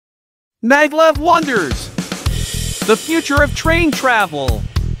Maglev wonders. The future of train travel.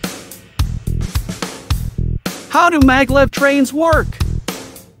 How do maglev trains work?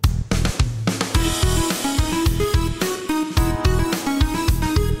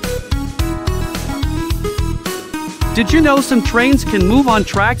 Did you know some trains can move on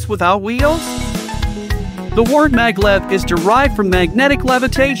tracks without wheels? The word maglev is derived from magnetic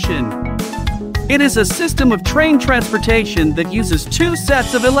levitation. It is a system of train transportation that uses two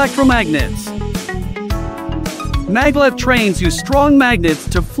sets of electromagnets. Maglev trains use strong magnets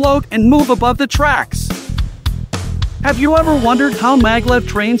to float and move above the tracks. Have you ever wondered how maglev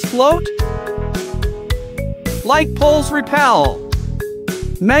trains float? Like poles repel.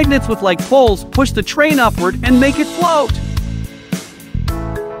 Magnets with like poles push the train upward and make it float.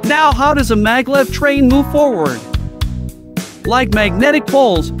 Now, how does a maglev train move forward? Like magnetic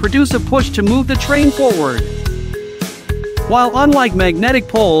poles produce a push to move the train forward, while unlike magnetic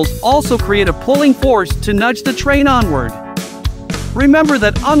poles also create a pulling force to nudge the train onward. Remember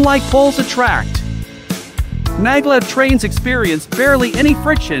that unlike poles attract, maglev trains experience barely any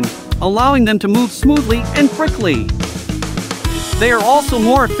friction, allowing them to move smoothly and quickly. They are also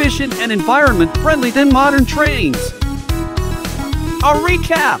more efficient and environment-friendly than modern trains. A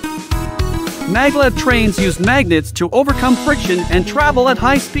recap: maglev trains use magnets to overcome friction and travel at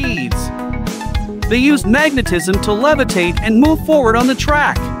high speeds. They use magnetism to levitate and move forward on the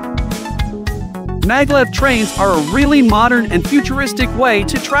track. Maglev trains are a really modern and futuristic way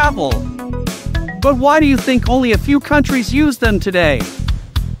to travel. But why do you think only a few countries use them today?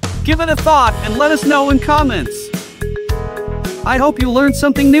 Give it a thought and let us know in comments. I hope you learned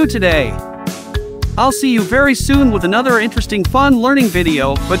something new today. I'll see you very soon with another interesting fun learning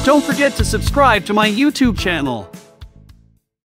video, but don't forget to subscribe to my YouTube channel.